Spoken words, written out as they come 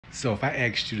So if I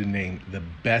asked you to name the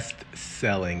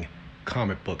best-selling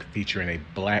comic book featuring a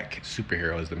black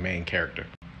superhero as the main character,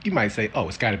 you might say, oh,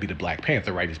 it's got to be the Black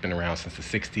Panther, right? He's been around since the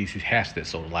 60s. He has to have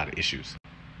sold a lot of issues.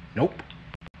 Nope.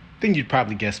 Then you'd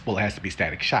probably guess, well, it has to be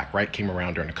Static Shock, right? Came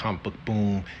around during the comic book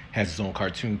boom, has his own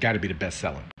cartoon, got to be the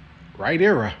best-selling. Right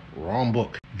era, wrong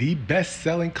book. The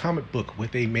best-selling comic book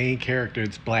with a main character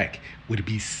that's black would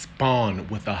be Spawn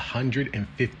with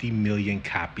 150 million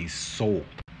copies sold.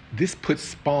 This puts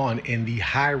Spawn in the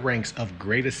high ranks of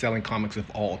greatest selling comics of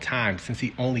all time since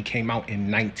he only came out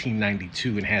in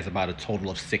 1992 and has about a total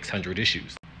of 600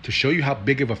 issues. To show you how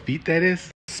big of a feat that is,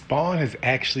 Spawn has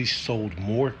actually sold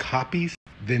more copies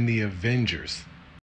than the Avengers.